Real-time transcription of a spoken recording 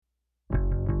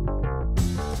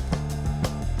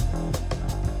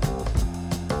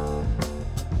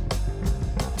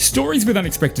Stories with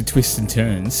unexpected twists and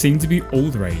turns seem to be all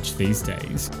the rage these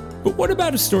days. But what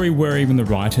about a story where even the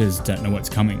writers don't know what's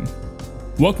coming?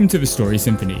 Welcome to The Story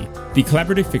Symphony, the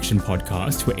collaborative fiction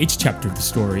podcast where each chapter of the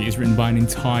story is written by an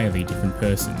entirely different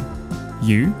person.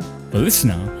 You, the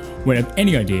listener, won't have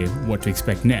any idea what to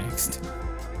expect next.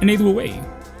 And neither will we,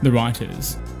 the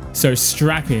writers. So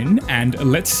strap in and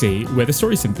let's see where The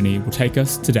Story Symphony will take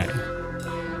us today.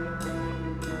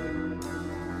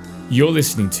 You're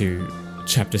listening to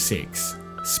Chapter 6,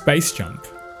 Space Jump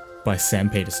by Sam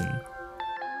Petersen.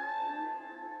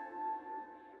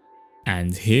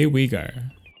 And here we go.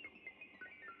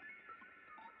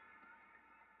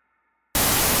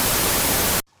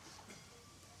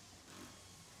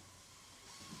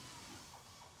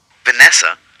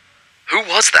 Vanessa? Who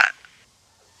was that?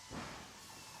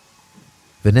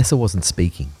 Vanessa wasn't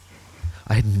speaking.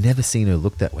 I had never seen her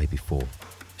look that way before.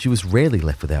 She was rarely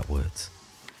left without words.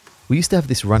 We used to have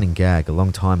this running gag a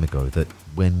long time ago that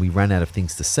when we ran out of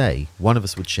things to say, one of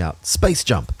us would shout, "Space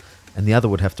jump!" and the other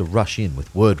would have to rush in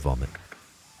with word vomit.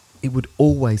 It would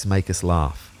always make us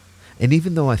laugh, and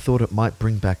even though I thought it might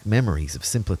bring back memories of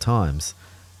simpler times,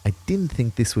 I didn't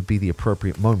think this would be the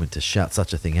appropriate moment to shout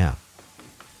such a thing out.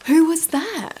 Who was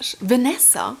that?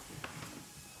 Vanessa?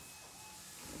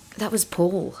 That was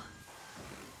Paul.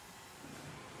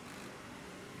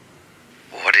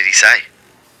 What did he say?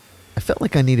 I felt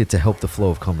like I needed to help the flow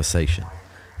of conversation.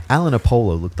 Al and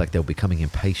Apollo looked like they were becoming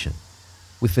impatient.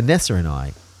 With Vanessa and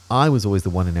I was always the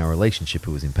one in our relationship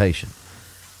who was impatient.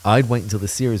 I'd wait until the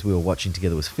series we were watching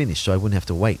together was finished so I wouldn't have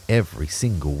to wait every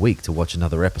single week to watch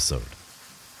another episode.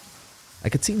 I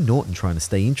could see Norton trying to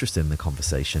stay interested in the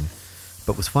conversation,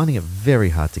 but was finding it very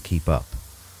hard to keep up.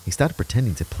 He started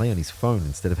pretending to play on his phone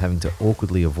instead of having to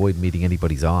awkwardly avoid meeting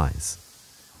anybody's eyes.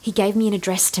 He gave me an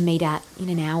address to meet at in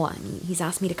an hour and he's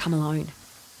asked me to come alone.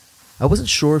 I wasn't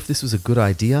sure if this was a good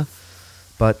idea,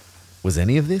 but was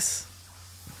any of this?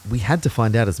 We had to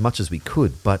find out as much as we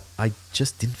could, but I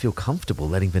just didn't feel comfortable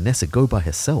letting Vanessa go by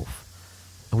herself.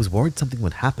 I was worried something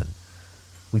would happen.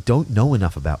 We don't know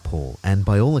enough about Paul, and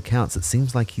by all accounts it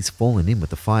seems like he's fallen in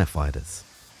with the firefighters.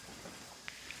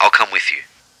 I'll come with you.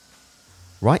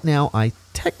 Right now, I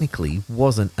technically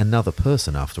wasn't another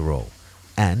person after all,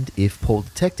 and if Paul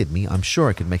detected me, I'm sure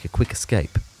I could make a quick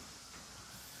escape.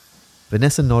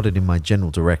 Vanessa nodded in my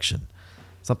general direction,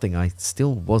 something I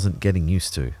still wasn't getting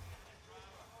used to.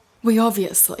 We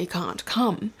obviously can't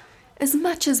come. As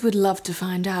much as we'd love to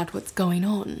find out what's going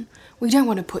on, we don't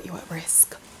want to put you at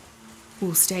risk.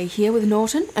 We'll stay here with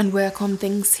Norton and work on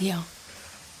things here.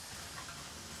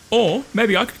 Or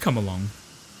maybe I could come along.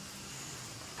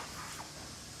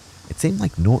 It seemed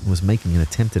like Norton was making an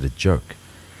attempt at a joke.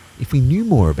 If we knew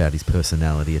more about his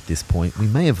personality at this point, we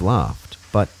may have laughed,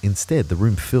 but instead the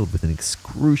room filled with an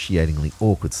excruciatingly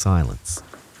awkward silence.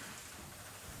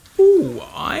 Ooh,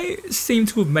 I seem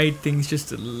to have made things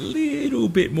just a little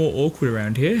bit more awkward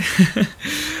around here.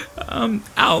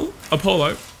 Al,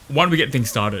 Apollo, why don't we get things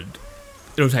started?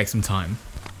 It'll take some time.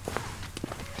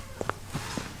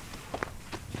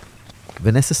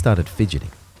 Vanessa started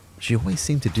fidgeting. She always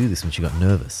seemed to do this when she got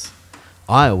nervous.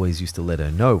 I always used to let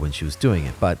her know when she was doing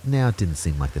it, but now it didn't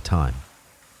seem like the time.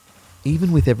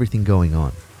 Even with everything going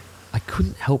on, I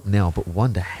couldn't help now but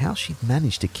wonder how she'd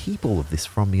managed to keep all of this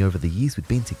from me over the years we'd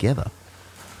been together.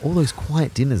 All those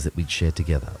quiet dinners that we'd shared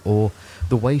together, or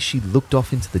the way she looked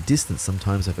off into the distance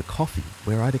sometimes over coffee,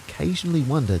 where I'd occasionally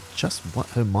wonder just what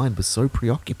her mind was so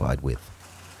preoccupied with.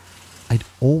 I'd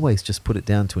always just put it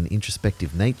down to an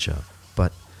introspective nature,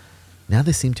 but now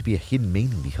there seemed to be a hidden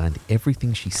meaning behind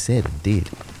everything she said and did.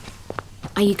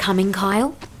 Are you coming,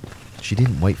 Kyle? She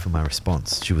didn't wait for my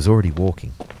response. She was already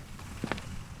walking.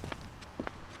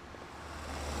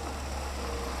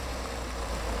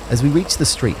 As we reached the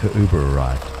street, her Uber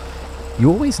arrived. You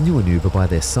always knew an Uber by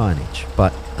their signage,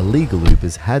 but illegal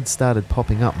Ubers had started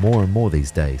popping up more and more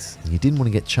these days, and you didn't want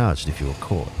to get charged if you were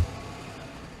caught.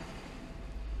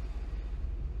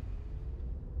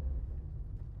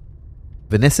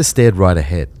 Vanessa stared right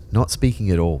ahead, not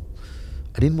speaking at all.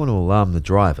 I didn't want to alarm the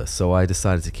driver, so I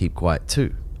decided to keep quiet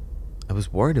too. I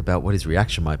was worried about what his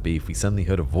reaction might be if we suddenly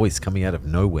heard a voice coming out of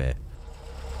nowhere.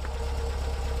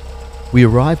 We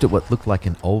arrived at what looked like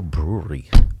an old brewery.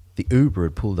 The Uber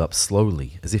had pulled up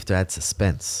slowly, as if to add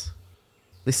suspense.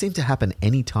 This seemed to happen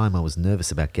any time I was nervous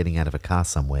about getting out of a car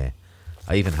somewhere.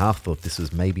 I even half thought this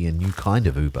was maybe a new kind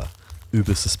of Uber.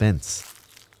 Uber suspense.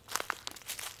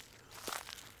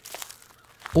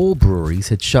 All breweries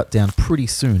had shut down pretty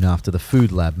soon after the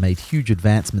food lab made huge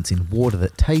advancements in water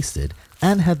that tasted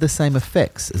and had the same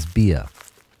effects as beer.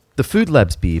 The The Food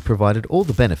Labs beer provided all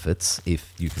the benefits,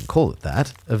 if you can call it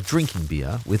that, of drinking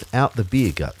beer without the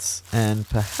beer guts, and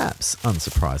perhaps,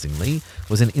 unsurprisingly,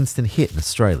 was an instant hit in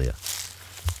Australia.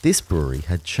 This brewery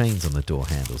had chains on the door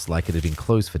handles like it had been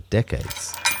closed for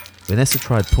decades. Vanessa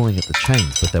tried pulling at the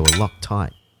chains, but they were locked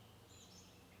tight.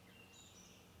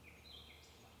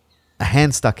 A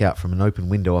hand stuck out from an open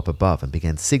window up above and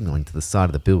began signalling to the side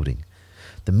of the building.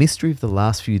 The mystery of the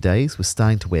last few days was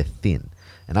starting to wear thin,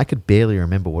 and I could barely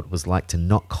remember what it was like to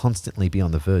not constantly be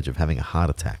on the verge of having a heart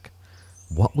attack.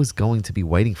 What was going to be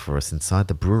waiting for us inside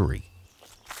the brewery?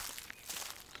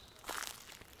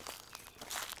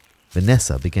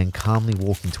 Vanessa began calmly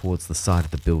walking towards the side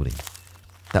of the building.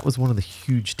 That was one of the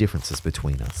huge differences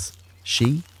between us.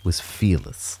 She was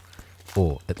fearless.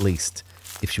 Or, at least,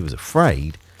 if she was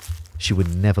afraid, she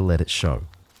would never let it show.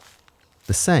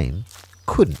 The same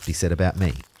couldn't be said about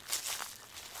me.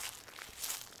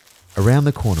 Around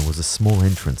the corner was a small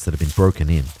entrance that had been broken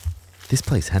in. This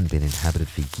place hadn't been inhabited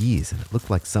for years, and it looked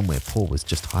like somewhere Paul was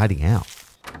just hiding out.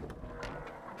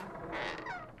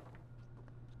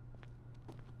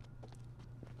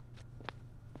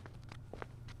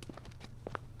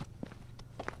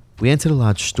 We entered a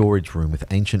large storage room with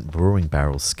ancient brewing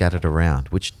barrels scattered around,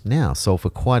 which now sold for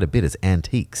quite a bit as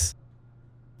antiques.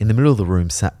 In the middle of the room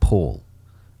sat Paul.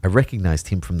 I recognized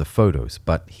him from the photos,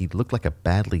 but he looked like a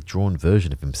badly drawn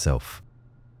version of himself.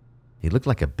 He looked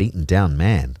like a beaten down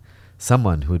man,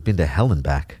 someone who had been to hell and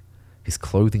back. His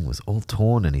clothing was all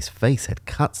torn and his face had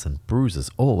cuts and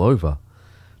bruises all over.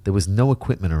 There was no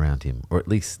equipment around him, or at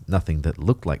least nothing that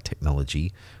looked like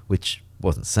technology, which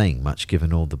wasn't saying much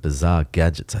given all the bizarre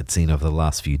gadgets I'd seen over the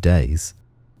last few days.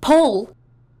 Paul!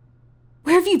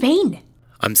 Where have you been?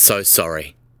 I'm so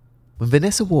sorry. When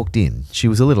Vanessa walked in, she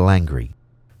was a little angry,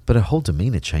 but her whole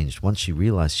demeanour changed once she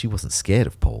realised she wasn't scared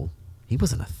of Paul. He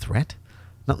wasn't a threat.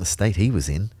 Not in the state he was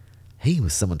in. He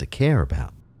was someone to care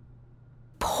about.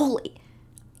 Paul,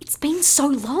 it's been so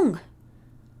long.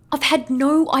 I've had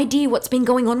no idea what's been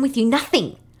going on with you.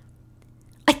 Nothing.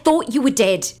 I thought you were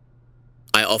dead.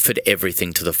 I offered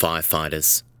everything to the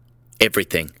firefighters.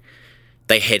 Everything.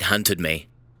 They headhunted me,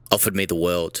 offered me the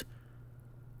world.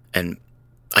 And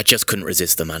I just couldn't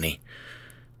resist the money.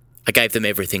 I gave them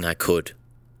everything I could.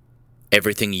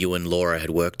 Everything you and Laura had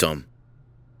worked on.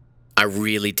 I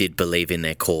really did believe in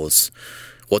their cause,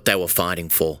 what they were fighting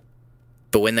for.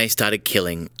 But when they started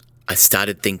killing, I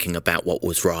started thinking about what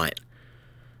was right.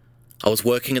 I was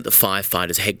working at the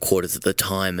firefighters' headquarters at the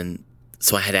time, and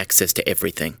so I had access to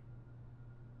everything.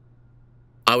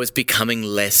 I was becoming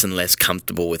less and less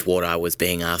comfortable with what I was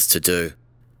being asked to do,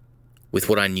 with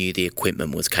what I knew the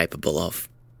equipment was capable of.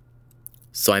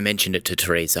 So I mentioned it to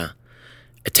Teresa,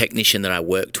 a technician that I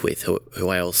worked with, who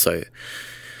I also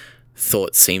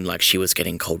thought seemed like she was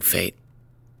getting cold feet.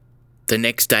 The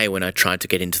next day when I tried to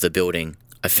get into the building,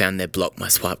 I found they blocked my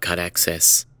swipe card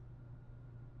access.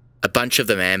 A bunch of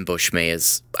them ambushed me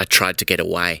as I tried to get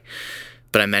away,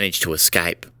 but I managed to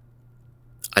escape.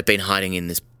 I'd been hiding in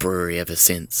this brewery ever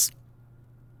since.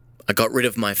 I got rid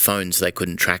of my phone so they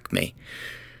couldn't track me.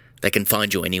 They can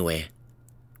find you anywhere.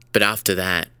 But after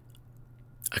that,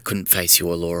 I couldn't face you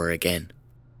or Laura again.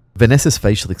 Vanessa's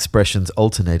facial expressions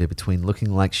alternated between looking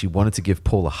like she wanted to give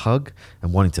Paul a hug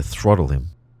and wanting to throttle him.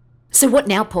 So what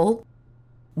now, Paul?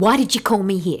 Why did you call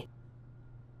me here?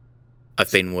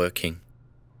 I've been working.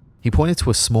 He pointed to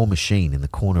a small machine in the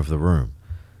corner of the room.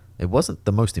 It wasn't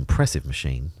the most impressive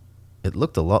machine. It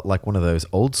looked a lot like one of those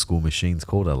old school machines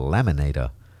called a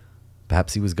laminator.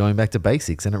 Perhaps he was going back to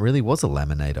basics and it really was a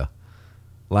laminator.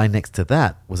 Lying next to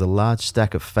that was a large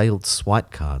stack of failed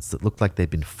swipe cards that looked like they'd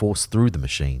been forced through the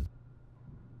machine.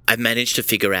 I've managed to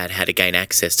figure out how to gain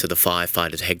access to the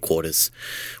firefighters' headquarters.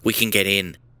 We can get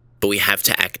in, but we have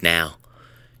to act now.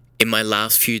 In my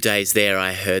last few days there,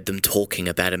 I heard them talking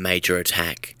about a major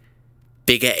attack.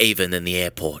 Bigger even than the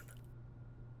airport.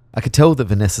 I could tell that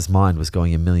Vanessa's mind was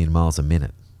going a million miles a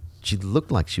minute. She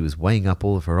looked like she was weighing up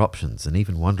all of her options and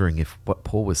even wondering if what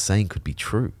Paul was saying could be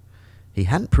true. He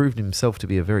hadn't proven himself to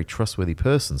be a very trustworthy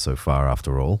person so far,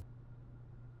 after all.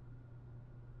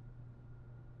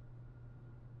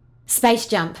 Space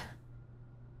jump.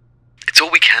 It's all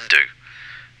we can do.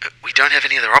 We don't have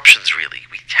any other options, really.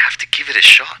 We have to give it a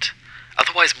shot.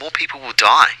 Otherwise, more people will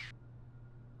die.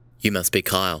 You must be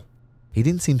Kyle. He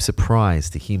didn't seem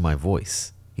surprised to hear my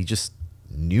voice. He just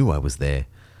knew I was there.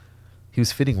 He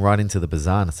was fitting right into the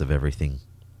bizarreness of everything.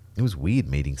 It was weird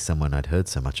meeting someone I'd heard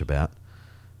so much about.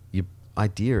 Your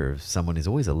idea of someone is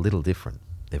always a little different.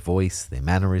 Their voice, their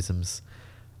mannerisms.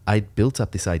 I'd built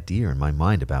up this idea in my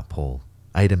mind about Paul.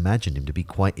 I had imagined him to be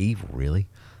quite evil, really,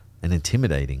 and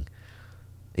intimidating.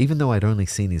 Even though I'd only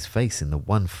seen his face in the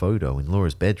one photo in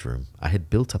Laura's bedroom, I had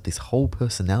built up this whole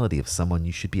personality of someone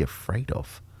you should be afraid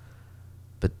of.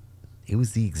 But he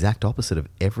was the exact opposite of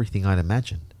everything I'd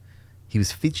imagined. He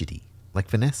was fidgety, like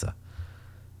Vanessa.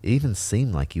 It even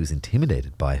seemed like he was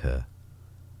intimidated by her.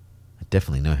 I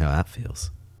definitely know how that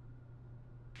feels.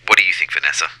 What do you think,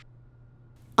 Vanessa?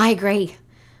 I agree.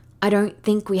 I don't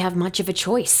think we have much of a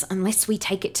choice unless we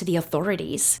take it to the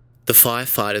authorities. The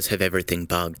firefighters have everything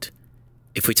bugged.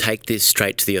 If we take this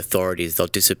straight to the authorities, they'll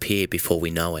disappear before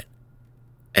we know it.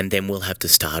 And then we'll have to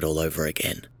start all over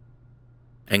again.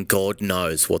 And God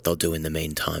knows what they'll do in the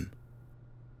meantime.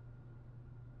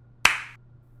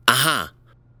 Aha!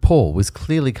 Paul was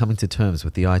clearly coming to terms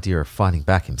with the idea of fighting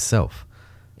back himself.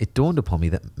 It dawned upon me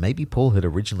that maybe Paul had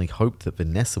originally hoped that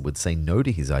Vanessa would say no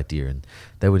to his idea and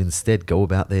they would instead go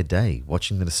about their day,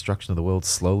 watching the destruction of the world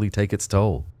slowly take its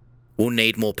toll. We'll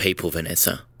need more people,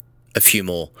 Vanessa. A few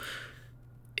more.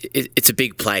 It's a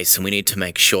big place and we need to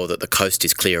make sure that the coast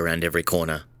is clear around every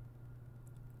corner.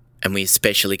 And we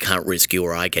especially can't risk you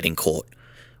or I getting caught.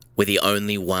 We're the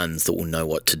only ones that will know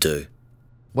what to do.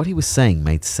 What he was saying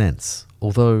made sense,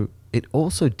 although it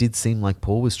also did seem like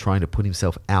Paul was trying to put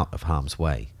himself out of harm's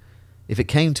way. If it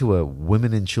came to a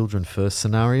women and children first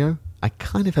scenario, I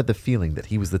kind of had the feeling that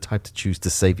he was the type to choose to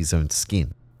save his own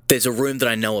skin. There's a room that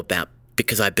I know about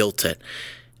because I built it.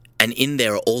 And in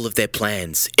there are all of their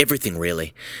plans, everything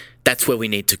really. That's where we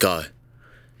need to go.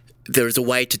 There is a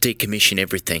way to decommission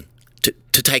everything,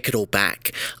 to take it all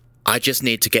back. I just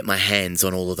need to get my hands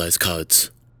on all of those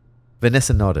codes.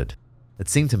 Vanessa nodded. It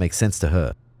seemed to make sense to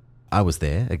her. I was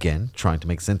there, again, trying to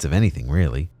make sense of anything,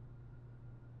 really.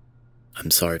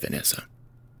 I'm sorry, Vanessa.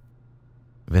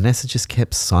 Vanessa just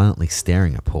kept silently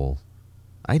staring at Paul.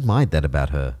 I admired that about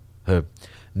her. Her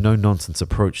no-nonsense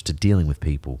approach to dealing with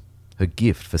people. Her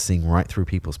gift for seeing right through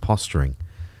people's posturing.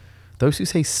 Those who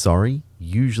say sorry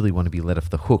usually want to be let off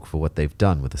the hook for what they've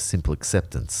done with a simple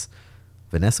acceptance.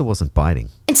 Vanessa wasn't biting.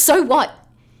 And so what?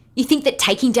 You think that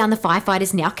taking down the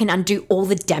firefighters now can undo all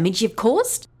the damage you've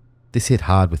caused? This hit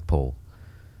hard with Paul.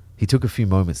 He took a few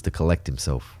moments to collect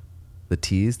himself. The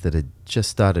tears that had just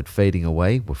started fading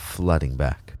away were flooding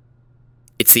back.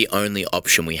 It's the only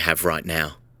option we have right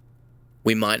now.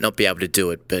 We might not be able to do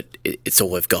it, but it's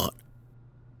all we've got.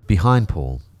 Behind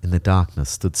Paul, in the darkness,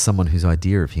 stood someone whose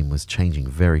idea of him was changing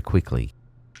very quickly.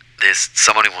 There's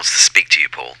someone who wants to speak to you,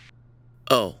 Paul.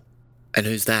 Oh, and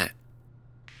who's that?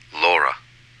 Laura.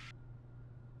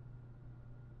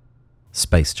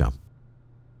 Space jump.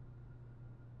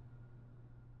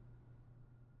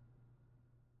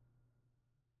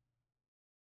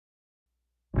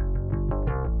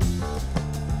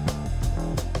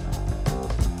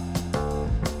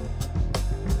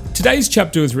 Today's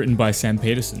chapter was written by Sam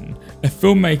Petersen, a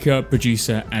filmmaker,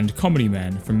 producer, and comedy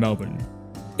man from Melbourne.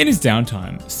 In his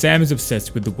downtime, Sam is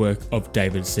obsessed with the work of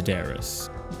David Sedaris.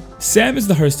 Sam is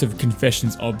the host of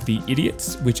Confessions of the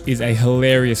Idiots, which is a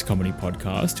hilarious comedy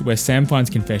podcast where Sam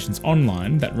finds confessions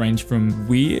online that range from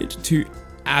weird to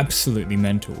absolutely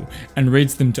mental and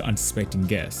reads them to unsuspecting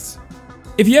guests.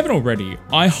 If you haven't already,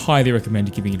 I highly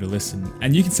recommend giving it a listen,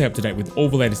 and you can stay up to date with all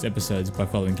the latest episodes by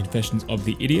following Confessions of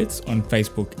the Idiots on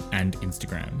Facebook and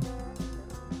Instagram.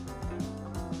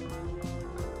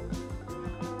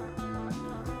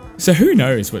 So who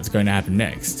knows what's going to happen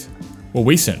next? Well,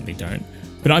 we certainly don't,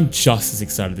 but I'm just as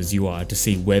excited as you are to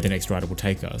see where the next writer will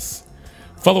take us.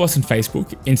 Follow us on Facebook,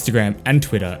 Instagram, and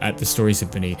Twitter at The Story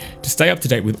Symphony to stay up to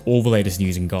date with all the latest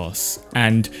news and goss,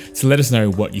 and to let us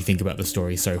know what you think about the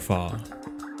story so far.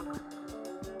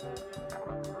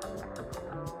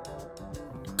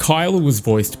 Kyle was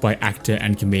voiced by actor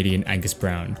and comedian Angus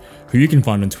Brown, who you can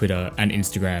find on Twitter and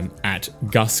Instagram at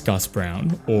Gus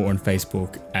Brown or on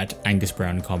Facebook at Angus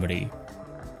Brown Comedy.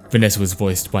 Vanessa was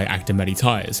voiced by actor Maddie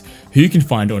Tyres, who you can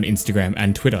find on Instagram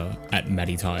and Twitter at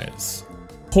Maddie Tyres.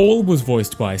 Paul was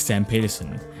voiced by Sam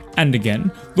Petersen, and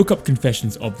again, look up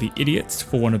Confessions of the Idiots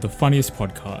for one of the funniest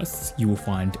podcasts you will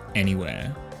find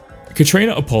anywhere.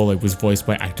 Katrina Apollo was voiced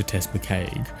by actor Tess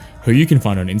McCaig, who you can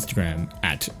find on Instagram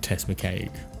at Tess McCaig.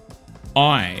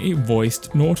 I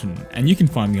voiced Norton, and you can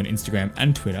find me on Instagram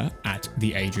and Twitter at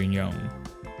The Adrian Young.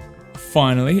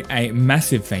 Finally, a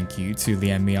massive thank you to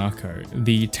Leanne Miyako,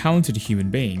 the talented human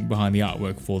being behind the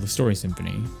artwork for The Story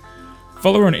Symphony.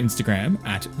 Follow her on Instagram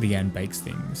at Leanne Bakes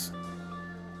Things.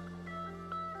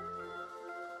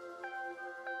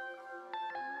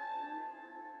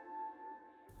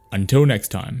 Until next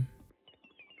time.